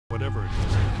Whatever it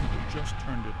is, you just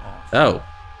turned it off. Oh.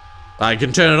 I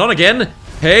can turn it on again.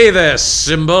 Hey there,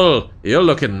 Symbol. You're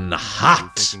looking hot. Are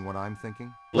you thinking what I'm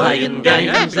thinking? Playing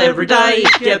games every day,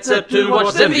 gets up to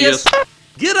watch Envious.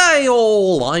 G'day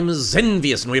all, I'm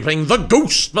Zenvious and we're playing the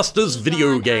Ghostbusters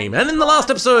video game. And in the last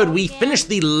episode we finished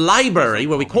the library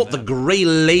where we caught the Grey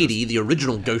Lady, the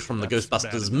original ghost from the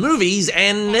Ghostbusters movies,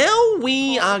 and now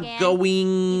we are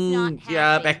going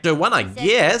back to one, I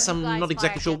guess. I'm not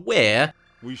exactly sure where.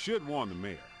 We should warn the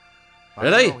mayor.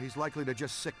 Really? He's likely to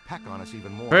just sick peck on us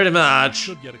even more. Pretty We much.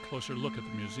 should get a closer look at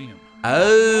the museum.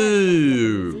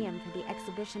 Oh. Museum for the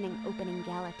exhibition opening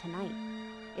gala tonight.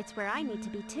 It's where I need to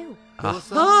be too.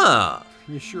 Aha.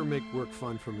 You sure make work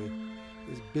fun for me.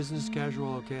 Is business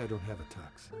casual okay? I don't have a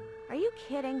tux. Are you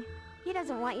kidding? He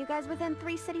doesn't want you guys within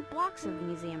 3 city blocks of the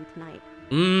museum tonight.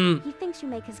 He thinks you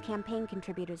make his campaign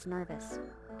contributors nervous.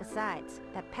 Besides,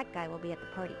 that Peck guy will be at the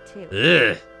party too.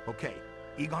 Ugh. Okay,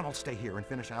 Egon will stay here and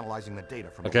finish analyzing the data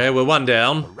from Okay, we're one The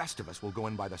down. rest of us will go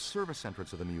in by the service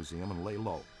entrance of the museum and lay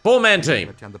low. 4-man We can team.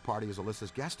 attend the party as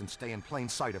Alyssa's guest and stay in plain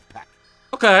sight of Peck.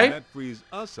 Okay. That frees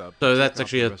us up. So to that's check out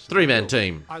actually the a rest of the 3-man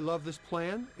building. team. I love this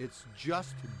plan. It's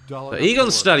just dull. So enough to Egon's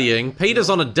work. studying, Peter's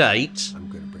on a date, I'm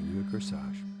gonna bring you a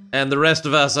corsage. and the rest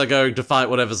of us are going to fight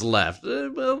whatever's left.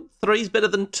 Well, 3's better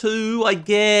than 2, I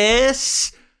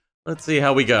guess. Let's see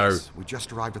how we go. We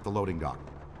just arrived at the loading dock.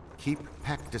 Keep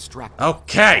Peck distracted.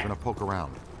 Okay. We're gonna poke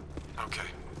around. Okay,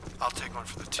 I'll take one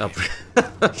for the team.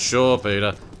 Oh, sure,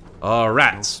 Peter. Oh, No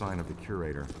rats. sign of the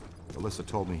curator. Alyssa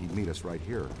told me he'd meet us right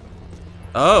here.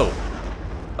 Oh.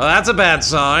 Well, that's a bad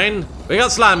sign. We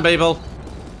got slime, people.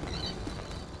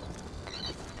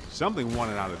 Something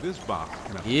wanted out of this box.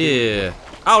 And a Yeah.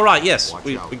 Oh, right, yes. Watch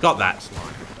We out. got that.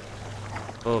 Slime.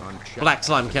 Oh, Unchecked. black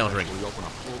slime countering. We open a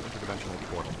full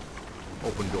interdimensional portal.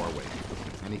 Open doorway.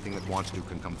 Anything that wants to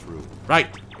can come through. Right.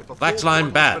 If a Black full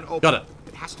slime, portal has bad. been opened, Got it.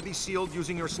 It has to be sealed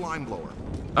using your slime blower.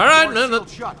 All right, Door's no, no. sealed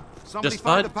shut. Somebody Just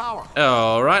find fine. the power.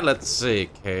 All right, let's see.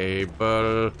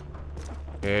 Cable.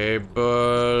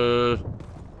 Cable.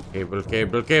 Cable,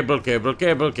 cable, cable, cable,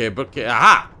 cable, cable,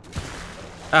 aha!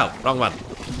 Oh, wrong one.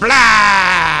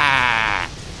 Blah!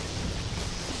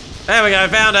 There we go,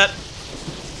 found it.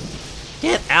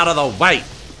 Get out of the way.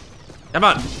 Come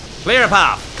on. Clear a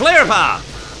path. Clear a path.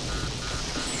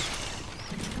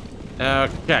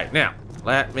 Okay, now,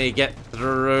 let me get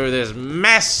through this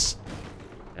mess.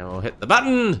 And we'll hit the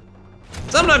button.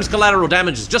 Sometimes collateral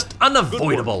damage is just Good work,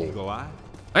 unavoidable. Eagle Eye.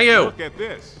 Thank you. Look at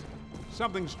this.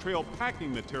 Something's trailed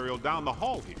packing material down the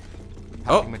hall here.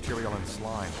 Oh. Packing material and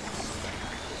slime.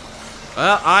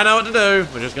 Well, I know what to do.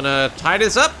 We're just gonna tie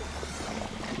this up.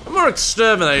 More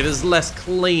exterminators, less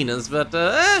cleaners, but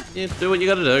you do what you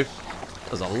gotta do.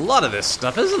 There's a lot of this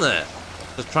stuff, isn't there?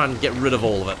 Just try and get rid of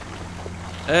all of it.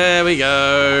 There we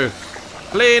go.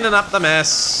 Cleaning up the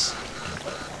mess.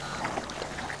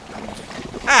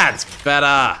 That's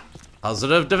better.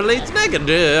 Positive deletes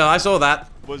negative. I saw that.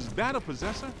 Was that a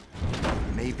possessor?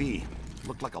 Maybe.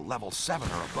 Looked like a level 7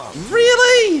 or above.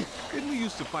 Really? Didn't we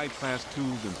used to fight class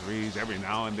 2s and 3s every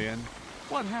now and then?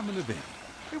 What happened to them?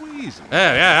 They were easy.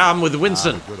 Yeah, I'm with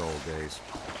Winston. The good old days.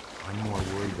 I'm more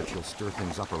worried that she'll stir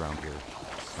things up around here.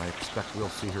 I expect we'll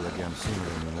see her again sooner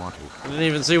than we want to. I didn't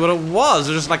even see what it was.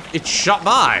 It was just like it shot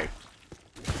by.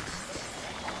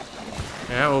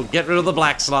 Yeah, we'll get rid of the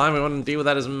black slime. We want to deal with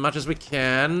that as much as we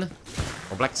can.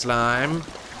 Or black slime.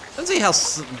 Let's see how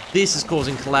this is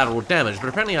causing collateral damage, but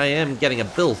apparently I am getting a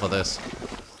bill for this.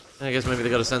 I guess maybe they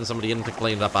got to send somebody in to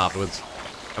clean it up afterwards.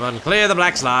 Come on, clear the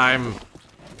black slime.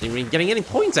 Ain't even getting any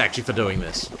points actually for doing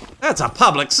this. That's a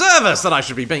public service that I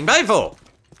should be being paid for.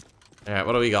 Alright,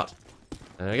 what do we got?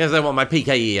 I guess they want my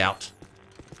PKE out.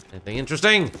 Anything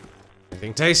interesting?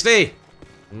 Anything tasty?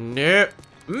 No.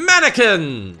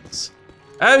 Mannequins!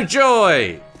 Oh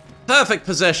joy! Perfect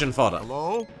possession fodder.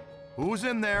 Hello? Who's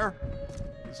in there?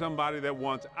 Somebody that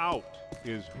wants out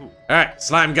is who? Alright,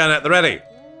 slime gun at the ready.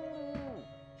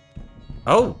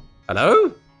 Oh,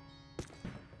 hello?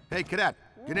 Hey, cadet.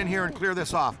 Get in here and clear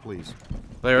this off, please.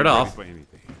 Clear it Ready off. For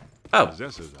anything. Oh,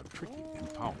 Possessors are tricky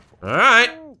and powerful.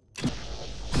 alright.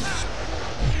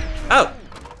 Oh.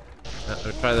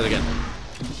 Let's try that again.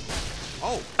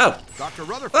 Oh, Oh, Dr.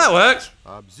 Rutherford. that worked.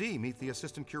 Z, meet the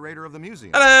assistant curator of the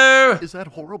museum. Hello. Is that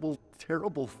horrible,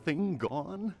 terrible thing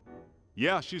gone?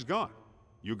 Yeah, she's gone.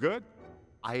 You good?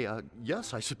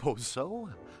 Yes, I suppose so.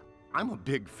 I'm a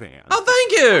big fan. Oh,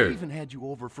 thank I you. even had you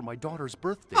over for my daughter's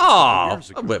birthday Oh, years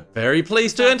ago. we're very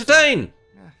pleased to entertain.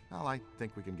 Well, I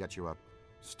think we can get you a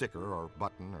sticker or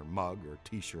button or mug or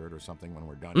t-shirt or something when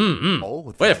we're done. Oh,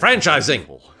 We're that's franchising.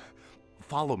 wonderful.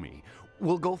 Follow me.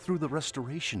 We'll go through the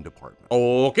restoration department.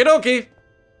 Okie dokie.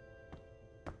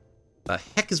 The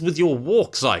heck is with your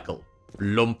walk cycle?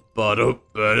 No.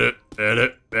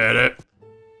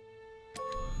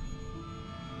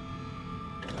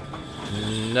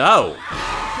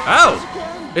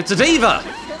 Oh! It's a diva!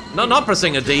 No, not opera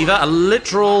singer diva. A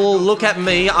literal look at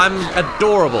me, I'm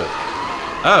adorable.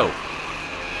 Oh.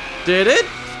 Did it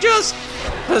just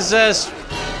possess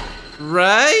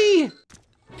Ray?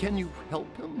 Can you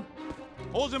help him?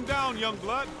 Hold him down, young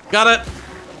blood. Got it.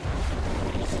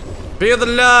 Feel the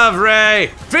love, Ray.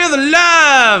 Feel the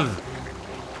love.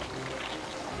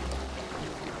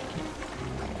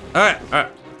 All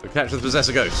right. So catch the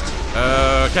possessor ghost.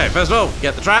 Okay, first of all,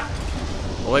 get the trap.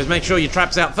 Always make sure your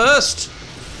trap's out first.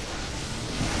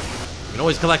 You can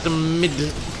always collect them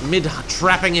mid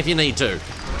trapping if you need to.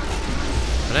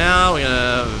 For now, we're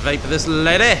gonna vapor this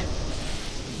lady.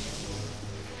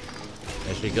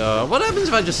 There she go. What happens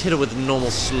if I just hit her with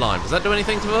normal slime? Does that do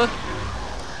anything to her?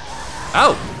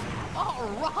 Oh!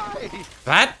 Alright!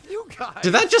 That?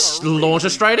 Did that just launch her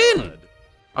straight in?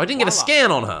 Oh, I didn't get a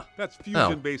scan on her. That's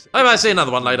fusion-based. I might see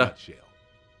another one later.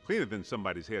 Cleaner than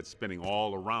somebody's head spinning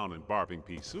all around in barbing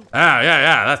pea soup. Ah,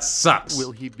 yeah, that sucks.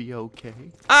 Will he be okay?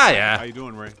 Ah, yeah. How you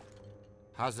doing, Ray?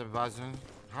 How's it buzzing?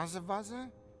 How's it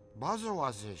buzzing? Buzzer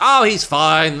was it? Oh, he's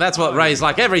fine. That's what Ray's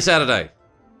like every Saturday.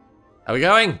 Are we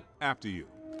going? After you.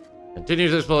 Continue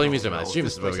to explore the museum. I assume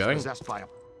this is where we're going. Possessed by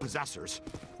possessors.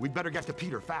 We'd better get to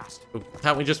Peter fast.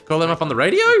 Can't we just call them up on the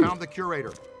radio? Found the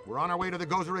curator. We're on our way to the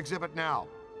Gozer exhibit now.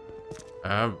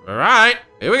 Alright,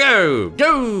 here we go.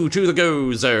 Go to the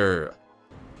Gozer.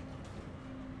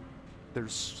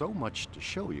 There's so much to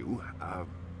show you.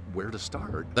 Where to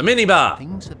start? The minibar.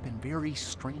 Things have been very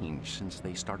strange since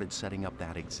they started setting up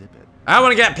that exhibit. I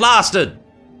want to get plastered.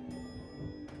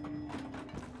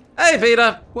 Hey,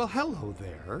 Peter. Well, hello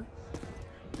there.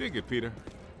 Dig it, Peter.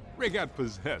 Ray got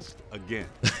possessed again.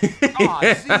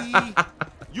 See?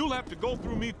 You'll have to go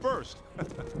through me first.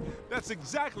 That's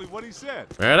exactly what he said.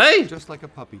 Really? Just like a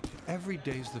puppy. Every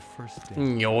day's the first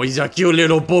day. Oh, he's a cute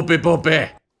little puppy.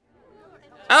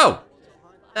 Oh.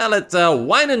 Now let's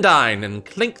wine and dine and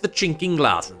clink the chinking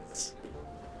glasses.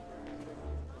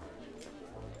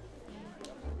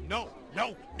 No.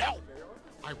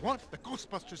 I want the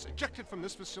Ghostbusters ejected from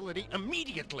this facility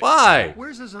immediately. Why?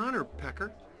 Where's his honor,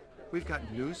 Pecker? We've got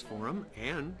news for him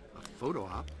and a photo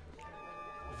op.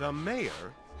 The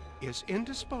mayor is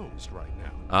indisposed right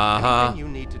now. Uh-huh. Anything you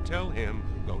need to tell him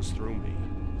goes through me.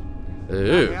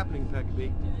 Ooh. Not happening,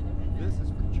 Peckabee. This is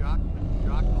for Jock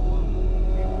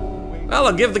alone. Well,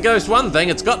 I'll give the ghost one thing.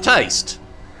 It's got taste.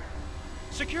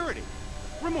 Security,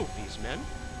 remove these men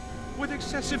with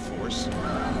excessive force.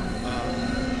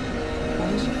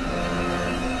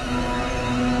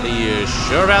 Are you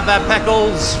sure about that,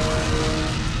 Peckles?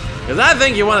 Because I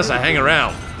think you want us to hang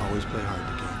around. Always play hard to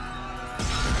get.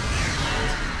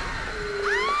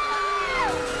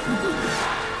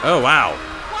 Oh, wow.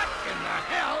 What in the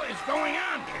hell is going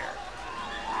on here?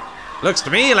 Looks to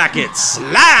me like it's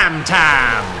slam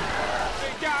time.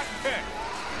 They got picked.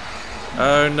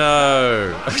 Oh,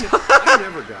 no. I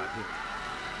never got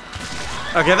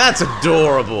here. Okay, that's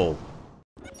adorable.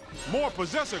 More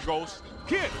possessor ghosts.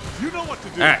 Kid, you know what to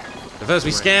do. All right. So first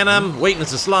we scan them.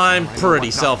 Weakness of slime.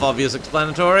 Pretty self-obvious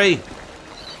explanatory.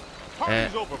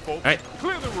 Party's over, folks. All right.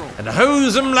 Clear the room. And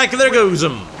hose them like they're goes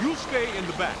them. You stay in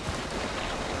the back.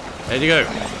 There you go.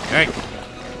 All right.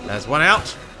 There's one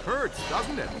out. Hurts,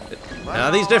 doesn't it?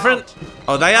 Are these different?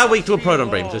 Oh, they are weak to a proton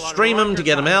beam. So stream them to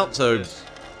get them out. So,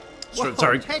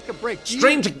 sorry. Take a break.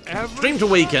 Stream to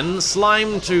weaken.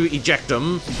 Slime to eject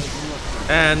them.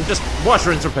 And just wash,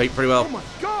 rinse, repeat pretty well. Oh my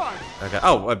god! Okay.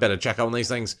 Oh, I better check on these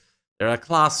things. They're a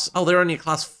class. Oh, they're only a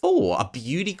class 4. A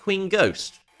beauty queen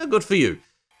ghost. How good for you.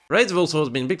 Raids of all sorts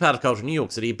have been a big part of culture in New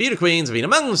York City. Beauty queens have been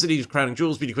among the city's crowning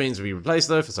jewels. Beauty queens have been replaced,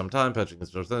 though, for some time, purchasing the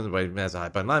sort of things away as a high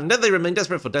bone line. And then they remain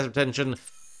desperate for attention.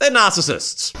 They're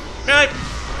narcissists. Right?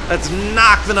 Let's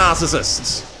knock the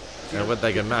narcissists. Now, where'd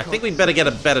they go? I think we'd better get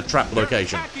a better trap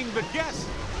location. Attacking the guest.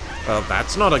 Well,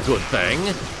 that's not a good thing.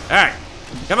 Alright.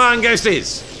 Come on,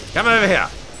 ghosties. Come over here.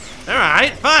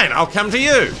 Alright, fine. I'll come to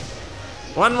you.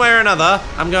 One way or another,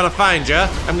 I'm gonna find you.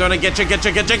 I'm gonna get you.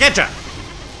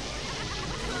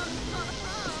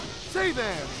 Stay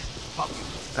there!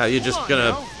 Oh, you're just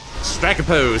gonna strike a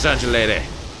pose, aren't you, lady?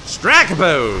 Strike a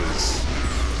pose!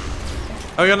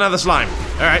 Oh, you got another slime.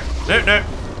 Alright. No.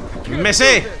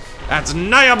 Missy! That's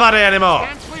not your body anymore!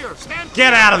 Stand clear, stand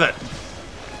Get out of it!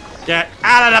 Get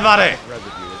out of the body!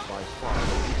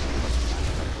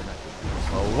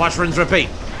 Oh, watch, rinse, repeat.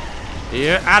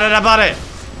 You out of the body!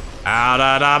 Out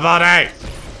of the body!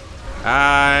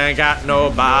 I ain't got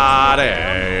nobody.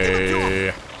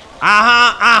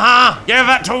 Give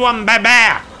it to him,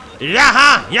 baby!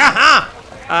 Yaha! Yaha!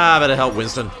 Ah, better help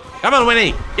Winston. Come on,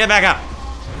 Winnie. Get back up.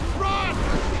 Run!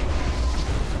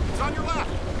 It's on your left.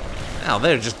 Now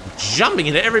they're just jumping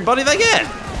into everybody they get.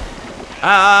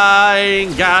 I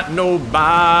ain't got nobody.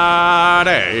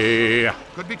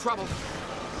 Could be trouble.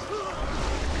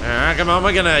 Come on,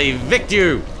 we're gonna evict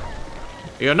you.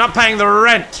 You're not paying the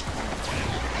rent.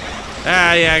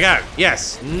 There you go.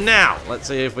 Yes. Now, let's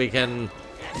see if we can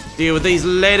deal with these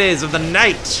ladies of the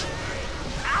night.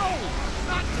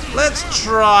 Let's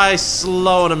try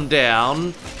slowing them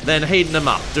down, then heating them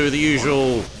up. Do the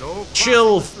usual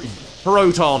chill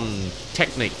proton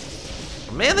technique.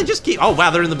 Man, they just keep... Oh, wow,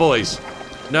 they're in the boys.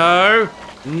 No.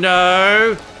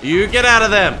 No. You get out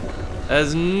of them.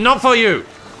 That's not for you.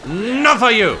 Not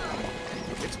for you.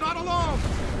 It's not alone.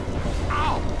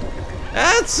 Ow.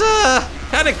 That's,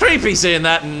 kind of creepy seeing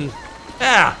that and...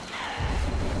 Yeah.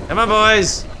 Come on,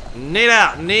 boys. Need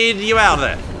you out of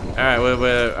there. Alright,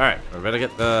 alright. We better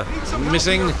get the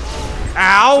missing...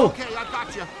 Ow! Okay, I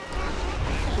got you.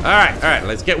 Alright,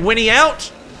 let's get Winnie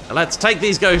out. And let's take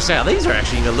these ghosts out. These are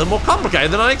actually a little more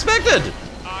complicated than I expected.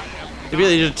 The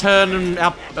ability to turn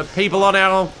our people on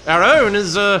our own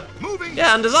is,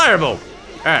 yeah, undesirable.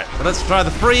 Alright, so let's try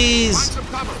the freeze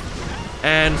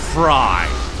and fry.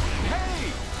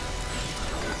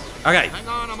 Okay, Hang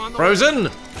on, I'm on the frozen.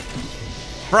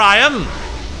 Fry 'em.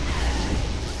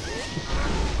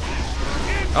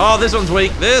 Oh, this one's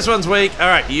weak. This one's weak. All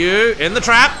right, you in the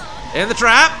trap. In the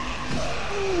trap.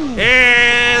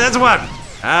 Yeah, that's one.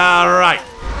 All right.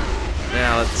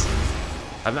 Now let's.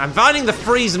 I'm finding the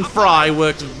freeze and fry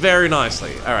works very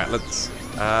nicely. All right, let's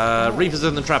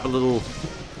reposition the trap a little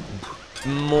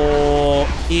more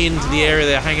into the area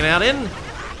they're hanging out in.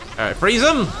 All right, freeze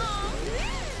them.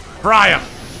 Fry them.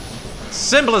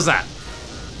 Simple as that.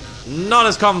 Not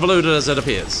as convoluted as it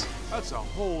appears. That's a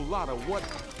whole lot of what.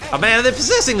 Oh man, they're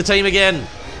possessing the team again.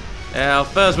 Now,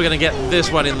 first we're gonna get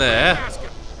this one in there.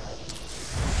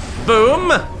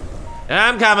 Boom!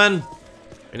 I'm coming.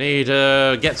 We need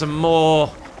to get some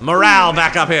more morale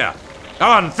back up here.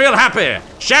 Come on, feel happy.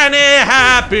 Shiny,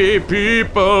 happy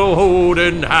people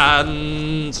holding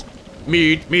hands.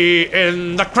 Meet me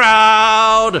in the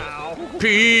crowd.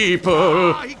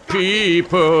 People,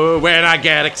 people, when I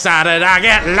get excited, I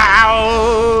get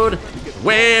loud.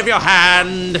 Wave your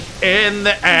hand in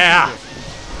the air.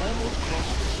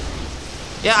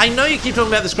 Yeah, I know you keep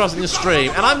talking about this crossing the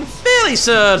stream, and I'm fairly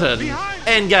certain,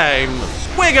 endgame,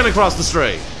 we're gonna cross the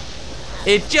stream.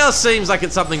 It just seems like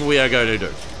it's something we are going to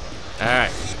do.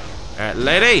 Alright. Alright,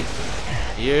 lady.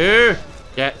 You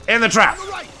get in the trap.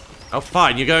 Oh,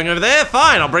 fine, you're going over there?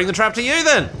 Fine, I'll bring the trap to you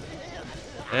then.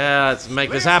 Yeah, let's make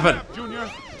this happen. Junior.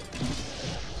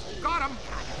 Got him.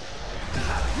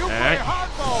 Alright.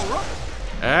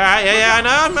 Alright, yeah, I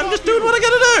know. I'm just doing what I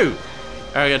gotta do.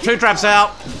 Alright, we got 2 traps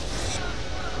out.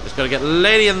 Just gotta get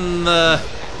lady in the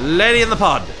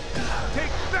pod.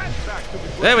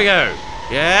 There we go.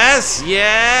 Yes,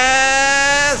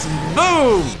 yes.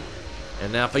 Boom.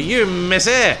 And now for you,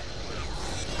 missy.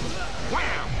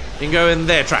 You can go in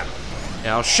their trap.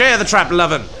 Now I'll share the trap,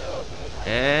 lovin'.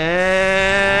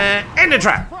 And in the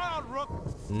trap.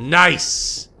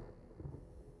 Nice.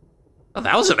 Oh,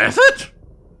 that was an effort.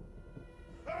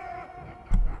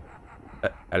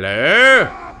 Hello?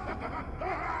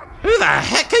 Who the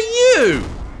heck are you?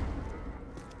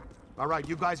 All right,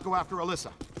 you guys go after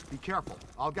Alyssa. Be careful.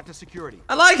 I'll get to security.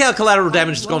 I like how collateral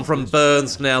damage has gone from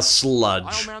burns to now sludge.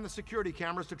 I'll man the security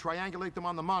cameras to triangulate them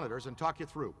on the monitors and talk you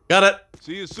through. Got it.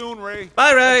 See you soon, Ray.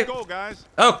 Bye, Ray. Let's go, guys.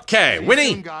 Okay, See you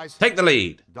Winnie, soon, guys. take the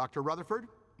lead. Dr. Rutherford,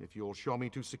 if you'll show me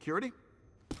to security.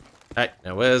 Hey,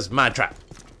 now where's my trap?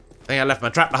 I think I left my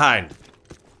trap behind.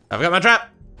 Have I got my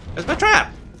trap? Where's my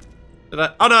trap? Did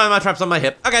I? Oh no, my trap's on my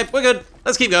hip. Okay, we're good.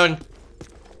 Let's keep going.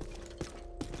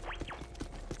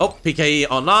 Oh, PKE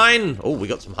online. Oh, we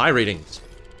got some high readings.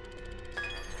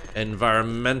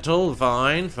 Environmental,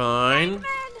 fine. Oh!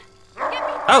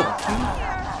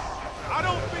 I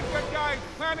don't think that guy's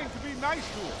planning to be nice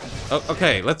to us. Oh,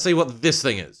 okay, let's see what this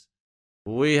thing is.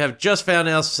 We have just found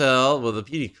ourselves with a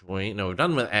beauty queen. No, we're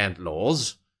done with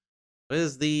antlaws.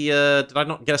 Where's the, did I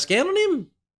not get a scan on him?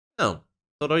 No,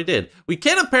 thought I did. We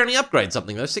can apparently upgrade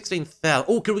something though, 16,000.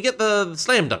 Oh, can we get the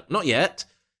slam dunk? Not yet.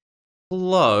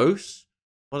 Close.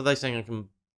 What are they saying I can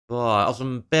buy? Oh,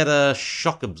 some better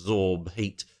shock absorb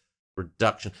heat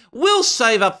reduction. We'll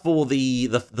save up for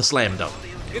the slam dunk.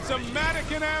 It's a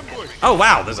mannequin ambush. Oh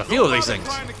wow, there's a few of these things.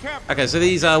 Okay, so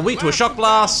these are weak to a shock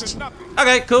blast.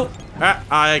 Okay, cool.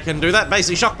 I can do that.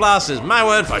 Basically, shock blast is my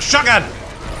word for shotgun.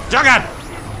 Shotgun.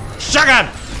 Shotgun.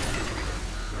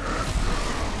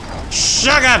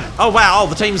 Shotgun. Oh wow, oh,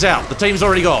 the team's out. The team's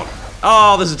already gone.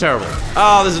 Oh, this is terrible.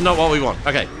 Oh, this is not what we want.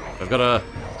 Okay, I've got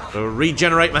to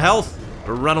regenerate my health.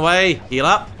 Run away. Heal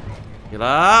up. Heal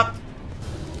up.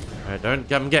 Alright, don't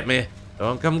come get me.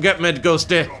 Don't come get me,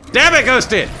 Ghosty. Damn it,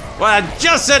 Ghosty! Well, I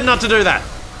just said not to do that.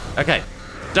 Okay.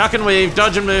 Duck and weave,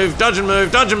 dodge and move, dodge and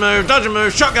move, dodge and move, dodge and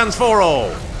move. Shotguns for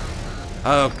all.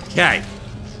 Okay.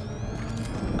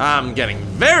 I'm getting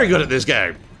very good at this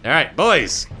game. Alright,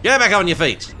 boys. Get back on your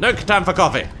feet. No time for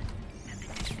coffee.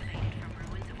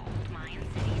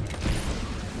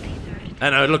 I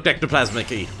know, it looked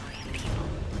ectoplasmic-y.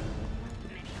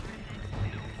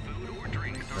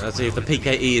 Let's see if the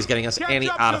PKE is getting us any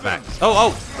artifacts.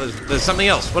 Oh, there's something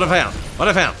else. What have I found? What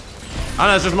have I found? Oh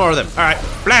no, there's just more of them. Alright.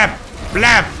 Blam!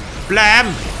 Blam!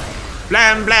 Blam!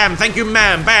 Blam, blam. Thank you,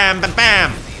 ma'am. Bam, bam,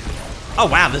 bam. Oh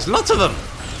wow, there's lots of them.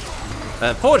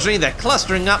 Fortunately, they're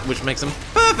clustering up, which makes them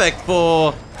perfect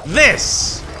for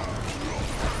this.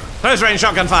 Close range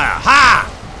shotgun fire. Ha!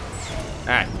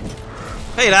 Alright.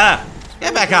 Peter!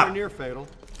 Get back up. Near fatal.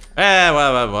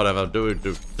 Well, whatever. Do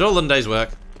all day's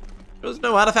work. There's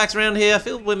no artifacts around here. I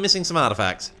feel we're missing some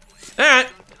artifacts. Alright.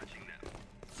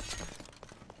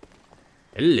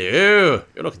 Hello.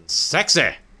 You're looking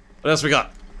sexy. What else we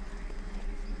got?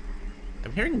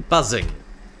 I'm hearing buzzing.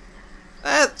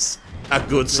 That's a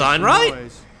good sign, right?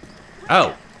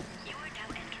 Oh.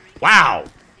 Wow.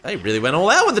 They really went all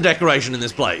out with the decoration in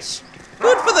this place.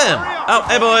 Good for them. Oh,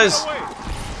 hey boys.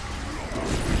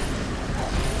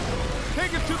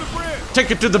 Take it to the bridge. Take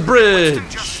it to the bridge.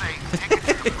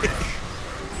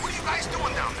 What are you guys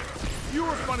doing down there?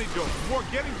 Fewer funny jokes. More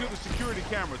getting to the security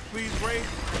cameras, please, Ray.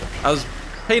 I was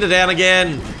Peter down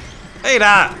again.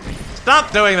 Peter,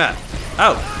 stop doing that.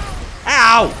 Oh.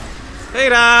 Ow.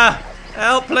 Peter,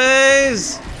 help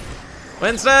please.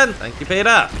 Winston, thank you,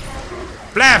 Peter.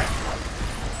 Blam.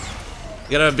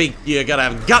 You gotta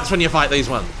have guts when you fight these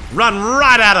ones. Run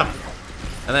right at them.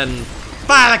 And then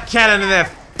fire the cannon in their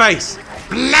face.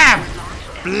 Blam.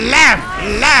 Blam.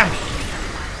 Blam.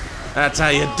 That's how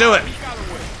you do it.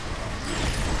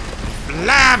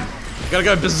 Blam. Gotta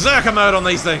go berserker mode on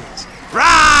these things.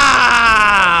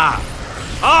 Rah!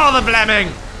 All the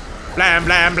blamming. Blam,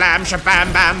 blam, blam,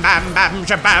 shabam, bam, bam, bam,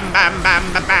 shabam, bam,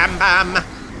 bam, bam, bam, bam.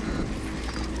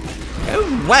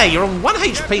 Go away, you're on 1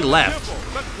 HP left.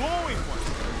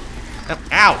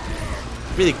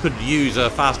 Ow. Really could use a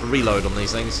faster reload on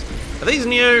these things. Are these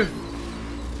new? I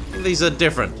think these are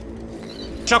different.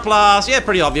 Shock blast, yeah,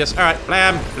 pretty obvious. Alright,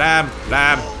 blam, blam,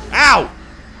 blam. Ow!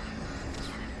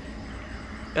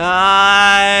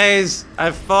 Guys,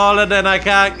 I've fallen and I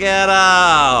can't get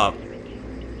up.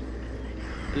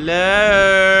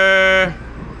 Hello?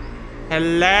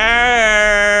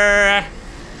 Hello?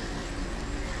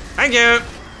 Thank you.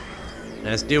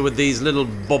 Let's deal with these little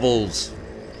bubbles.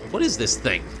 What is this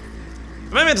thing?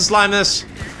 Am I meant to slime this?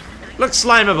 Looks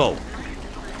slimeable.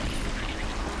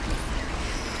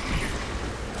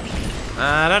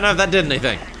 I don't know if that did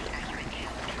anything.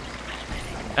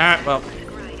 Alright, well.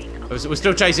 We're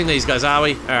still chasing these guys, are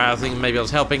we? I think maybe I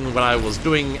was helping when I was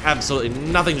doing absolutely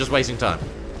nothing, just wasting time.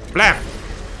 Blam!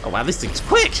 Oh wow, this thing's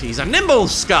quick! He's a nimble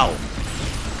skull!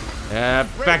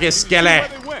 Back here, Skelly!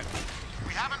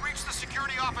 We haven't reached the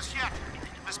security office yet.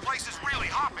 This place is really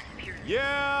hopping.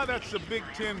 Yeah, that's a big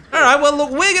 10. Alright, well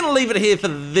look, we're gonna leave it here for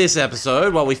this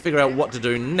episode while we figure out what to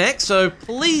do next, so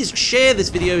please share this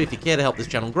video if you care to help this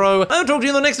channel grow. I'll talk to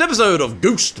you in the next episode of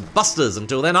Ghostbusters.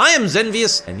 Until then, I am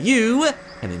Zenvious, and you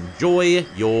can enjoy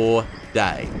your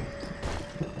day.